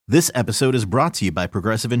This episode is brought to you by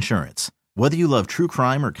Progressive Insurance. Whether you love true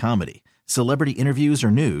crime or comedy, celebrity interviews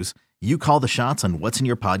or news, you call the shots on what's in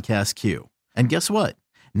your podcast queue. And guess what?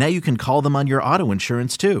 Now you can call them on your auto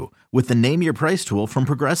insurance too with the Name Your Price tool from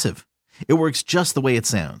Progressive. It works just the way it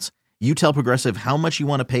sounds. You tell Progressive how much you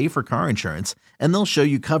want to pay for car insurance, and they'll show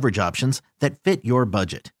you coverage options that fit your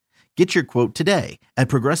budget. Get your quote today at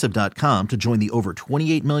Progressive.com to join the over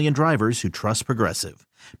 28 million drivers who trust Progressive.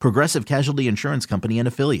 Progressive Casualty Insurance Company and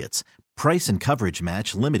Affiliates. Price and coverage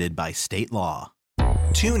match limited by state law.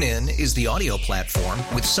 TuneIn is the audio platform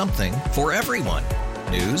with something for everyone.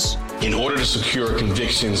 News. In order to secure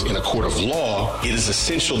convictions in a court of law, it is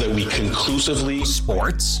essential that we conclusively.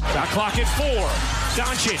 Sports. Got clock at 4.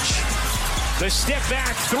 Doncic. The step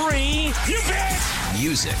back 3. You bet.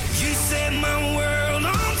 Music. You set my world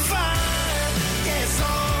on fire. Yes,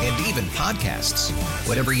 and even podcasts.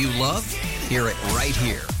 Whatever you love, hear it right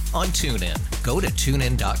here on TuneIn. Go to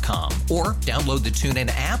TuneIn.com or download the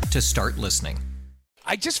TuneIn app to start listening.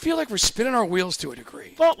 I just feel like we're spinning our wheels to a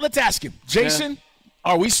degree. Well, let's ask him. Jason,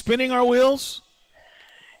 Are we spinning our wheels?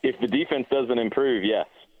 If the defense doesn't improve, yes.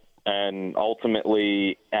 And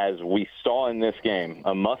ultimately, as we saw in this game,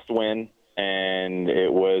 a must-win, and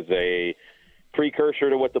it was a precursor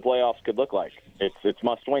to what the playoffs could look like. It's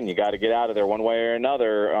must-win. You got to get out of there one way or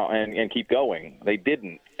another and keep going. They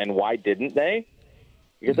didn't. And why didn't they?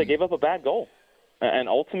 Because they gave up a bad goal. And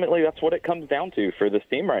ultimately, that's what it comes down to for this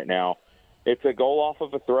team right now. It's a goal off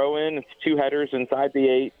of a throw-in. It's two headers inside the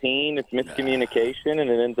 18. It's miscommunication, and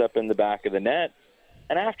it ends up in the back of the net.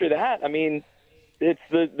 And after that, I mean, it's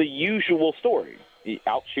the usual story. You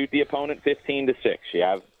outshoot the opponent 15-6. You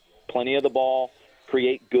have plenty of the ball,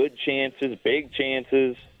 create good chances, big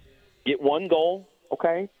chances, get one goal.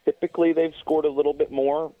 Okay, typically they've scored a little bit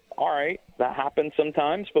more. All right, that happens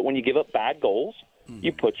sometimes. But when you give up bad goals,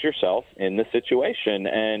 you put yourself in the situation.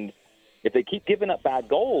 And if they keep giving up bad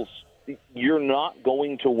goals, you're not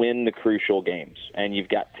going to win the crucial games. And you've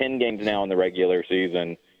got 10 games now in the regular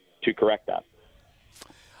season to correct that.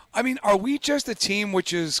 I mean, are we just a team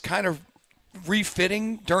which is kind of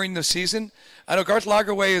refitting during the season? I know Garth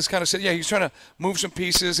Lagerwey has kind of said, he's trying to move some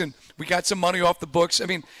pieces, and we got some money off the books. I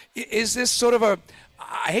mean, is this sort of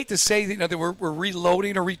I hate to say that we're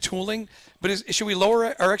reloading or retooling, but should we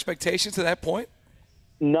lower our expectations to that point?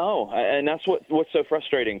 No, and that's what's so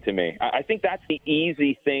frustrating to me. I think that's the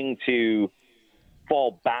easy thing to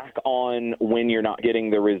fall back on when you're not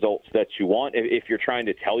getting the results that you want, if you're trying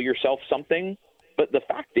to tell yourself something. But the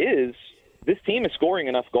fact is, this team is scoring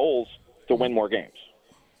enough goals to win more games.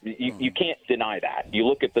 You can't deny that. You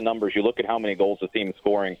look at the numbers. You look at how many goals the team is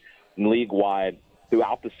scoring league-wide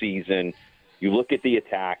throughout the season. You look at the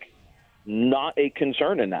attack. Not a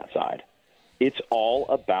concern in that side. It's all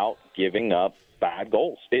about giving up bad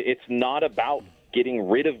goals. It's not about getting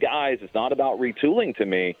rid of guys. It's not about retooling to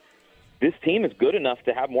me. This team is good enough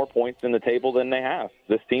to have more points in the table than they have.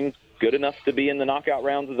 This team's good enough to be in the knockout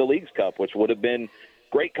rounds of the Leagues Cup, which would have been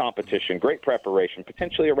great competition, great preparation,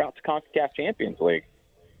 potentially a route to CONCACAF Champions League.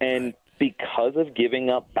 And because of giving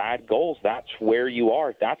up bad goals, that's where you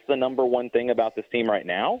are. That's the number one thing about this team right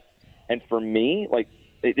now. And for me,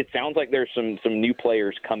 it sounds like there's some new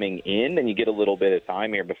players coming in, and you get a little bit of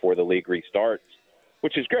time here before the league restarts,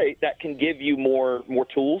 which is great. That can give you more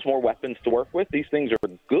tools, more weapons to work with. These things are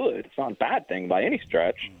good. It's not a bad thing by any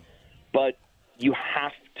stretch. But you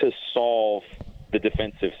have to solve the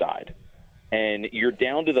defensive side. And you're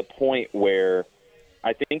down to the point where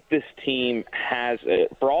I think this team has,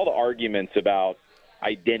 for all the arguments about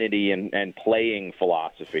identity and playing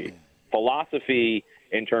philosophy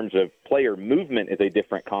in terms of player movement is a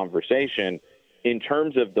different conversation. In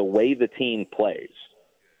terms of the way the team plays,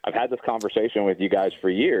 I've had this conversation with you guys for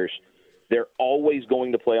years. They're always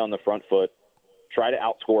going to play on the front foot, try to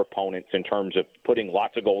outscore opponents in terms of putting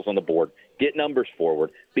lots of goals on the board, get numbers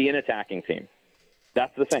forward, be an attacking team.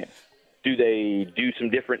 That's the same. Do they do some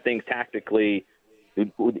different things tactically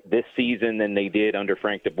this season than they did under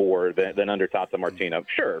Frank DeBoer, than under Tata Martino?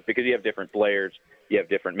 Sure, because you have different players, you have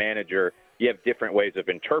different manager, you have different ways of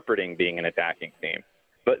interpreting being an attacking team.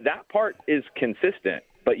 But that part is consistent.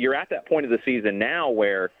 But you're at that point of the season now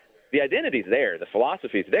where the identity's there, the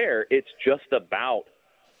philosophy's there. It's just about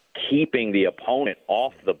keeping the opponent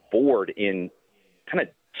off the board in kind of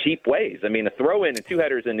cheap ways. I mean, a throw-in and two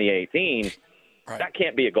headers in the 18, that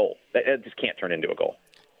can't be a goal. That just can't turn into a goal.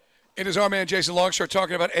 It is our man Jason Longshore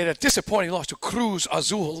talking about a disappointing loss to Cruz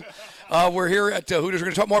Azul. We're here at Hooters. We're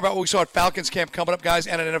going to talk more about what we saw at Falcons camp coming up, guys,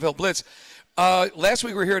 and at NFL Blitz. Last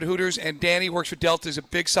week we were here at Hooters, and Danny works for Delta. He's a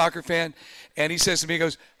big soccer fan, and he says to me, he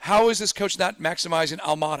goes, how is this coach not maximizing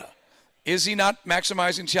Almada? is he not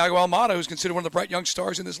maximizing Thiago Almada, who's considered one of the bright young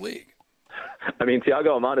stars in this league? I mean, Thiago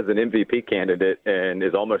Almada is an MVP candidate and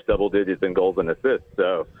is almost double digits in goals and assists,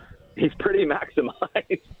 so he's pretty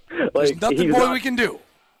maximized. There's nothing more we can do.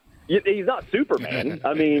 He's not Superman.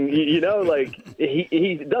 I mean, he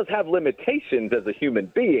does have limitations as a human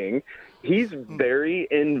being. He's very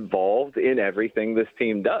involved in everything this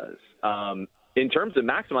team does. In terms of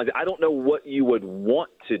maximizing, I don't know what you would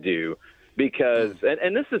want to do because,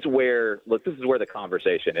 and this is where the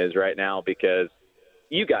conversation is right now, because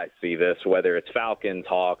you guys see this, whether it's Falcons,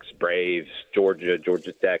 Hawks, Braves, Georgia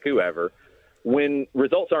Tech, whoever. When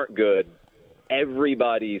results aren't good,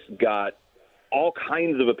 everybody's got all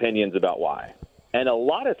kinds of opinions about why. And a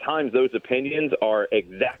lot of times those opinions are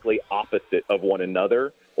exactly opposite of one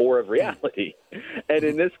another or of reality. And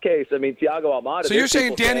in this case, I mean, Thiago Almada. So you're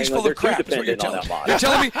saying Danny's full of crap is what you're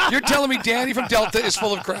telling me. You're telling me Danny from Delta is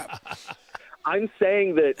full of crap. I'm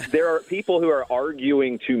saying that there are people who are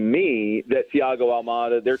arguing to me that Thiago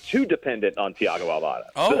Almada, they're too dependent on Thiago Almada.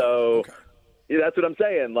 Okay. That's what I'm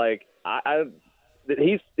saying. Like,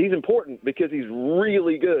 he's important because he's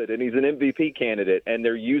really good and he's an MVP candidate, and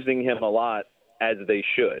they're using him a lot as they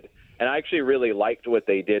should. And I actually really liked what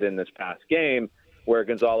they did in this past game, where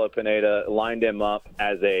Gonzalo Pineda lined him up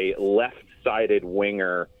as a left-sided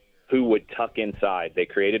winger who would tuck inside. They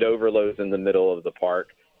created overloads in the middle of the park.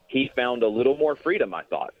 He found a little more freedom, I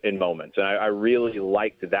thought, in moments. And I really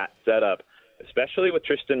liked that setup, especially with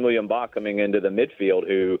Tristan William-Bach coming into the midfield,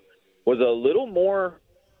 who was a little more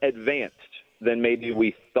advanced than maybe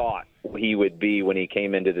we thought he would be when he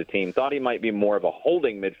came into the team. Thought he might be more of a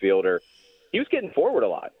holding midfielder. He was getting forward a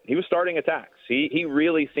lot. He was starting attacks. He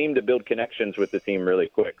really seemed to build connections with the team really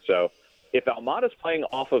quick. So if Almada's playing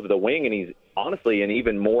off of the wing and he's honestly in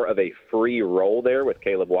even more of a free role there with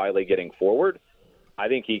Caleb Wiley getting forward, I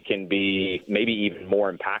think he can be maybe even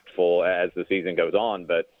more impactful as the season goes on.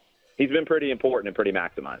 But he's been pretty important and pretty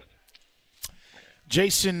maximized.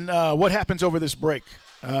 Jason, what happens over this break?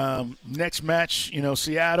 Next match,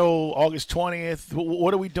 Seattle, August 20th.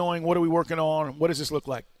 What are we doing? What are we working on? What does this look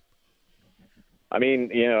like? I mean,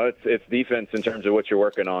 it's defense in terms of what you're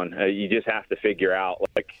working on. You just have to figure out,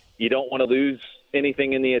 you don't want to lose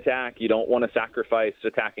anything in the attack. You don't want to sacrifice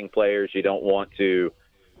attacking players. You don't want to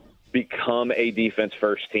become a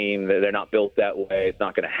defense-first team. They're not built that way. It's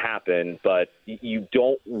not going to happen. But you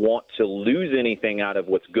don't want to lose anything out of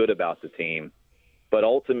what's good about the team. But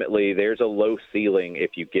ultimately, there's a low ceiling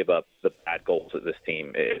if you give up the bad goals that this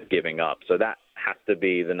team is giving up. So that has to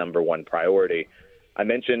be the number one priority. I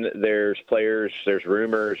mentioned there's players, there's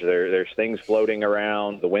rumors, there's things floating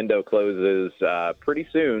around. The window closes pretty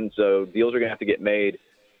soon, so deals are going to have to get made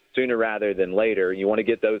sooner rather than later. You want to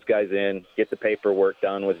get those guys in, get the paperwork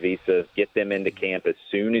done with visas, get them into camp as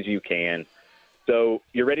soon as you can. So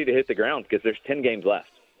you're ready to hit the ground because there's 10 games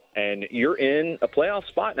left. And you're in a playoff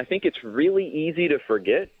spot, and I think it's really easy to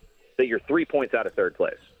forget that you're 3 points out of third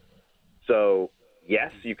place. So,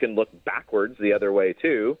 yes, you can look backwards the other way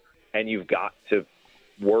too, and you've got to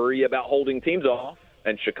worry about holding teams off.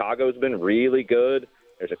 And Chicago's been really good.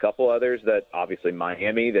 There's a couple others that, obviously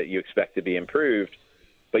Miami, that you expect to be improved.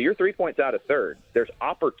 But you're 3 points out of third. There's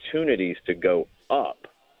opportunities to go up.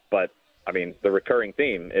 But, I mean, the recurring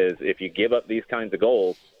theme is if you give up these kinds of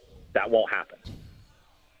goals, that won't happen.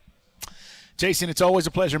 Jason, it's always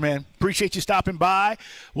a pleasure, man. Appreciate you stopping by.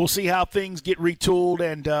 We'll see how things get retooled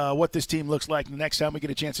and what this team looks like the next time we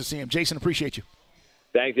get a chance to see him. Jason, appreciate you.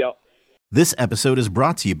 Thanks, y'all. This episode is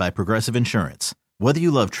brought to you by Progressive Insurance. Whether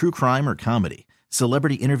you love true crime or comedy,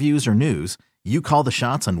 celebrity interviews or news, you call the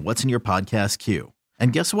shots on what's in your podcast queue.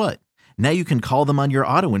 And guess what? Now you can call them on your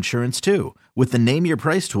auto insurance too with the Name Your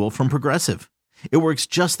Price tool from Progressive. It works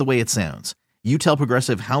just the way it sounds. You tell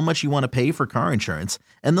Progressive how much you want to pay for car insurance,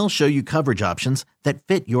 and they'll show you coverage options that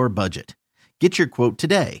fit your budget. Get your quote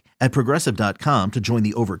today at Progressive.com to join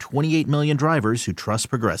the over 28 million drivers who trust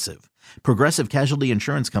Progressive. Progressive Casualty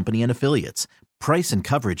Insurance Company and Affiliates. Price and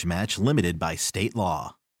coverage match limited by state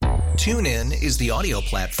law. TuneIn is the audio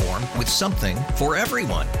platform with something for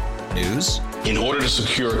everyone. News. In order to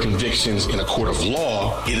secure convictions in a court of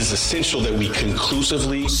law, it is essential that we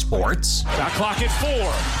conclusively. Sports. Got clock at 4.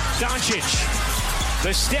 Doncic.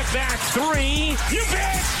 The step back 3. You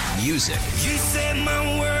bet. Music. You set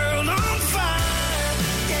my world on fire.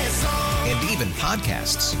 Yes, and even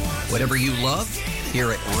podcasts. Whatever you love,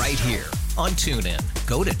 hear it right here on TuneIn.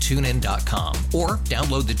 Go to TuneIn.com or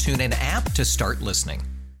download the TuneIn app to start listening.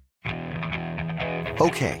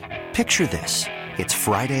 Okay, picture this. It's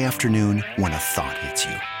Friday afternoon when a thought hits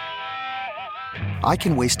you. I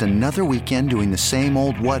can waste another weekend doing the same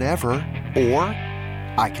old whatever, or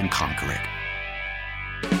I can conquer it.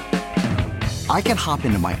 I can hop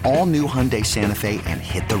into my all-new Hyundai Santa Fe and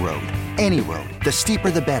hit the road. Any road. The steeper,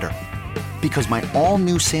 the better. Because my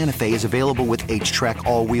all-new Santa Fe is available with H-Track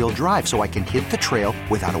all-wheel drive, so I can hit the trail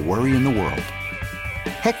without a worry in the world.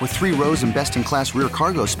 Heck, with 3 rows and best-in-class rear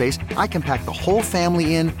cargo space, I can pack the whole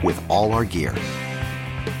family in with all our gear.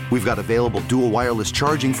 We've got available dual wireless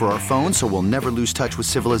charging for our phones, so we'll never lose touch with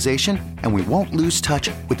civilization, and we won't lose touch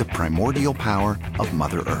with the primordial power of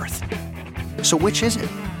Mother Earth. So which is it?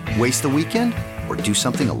 Waste the weekend or do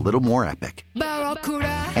something a little more epic?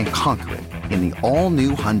 And conquer it in the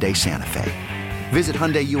all-new Hyundai Santa Fe. Visit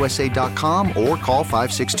HyundaiUSA.com or call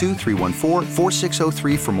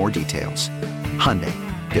 562-314-4603 for more details. Hyundai,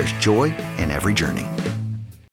 there's joy in every journey.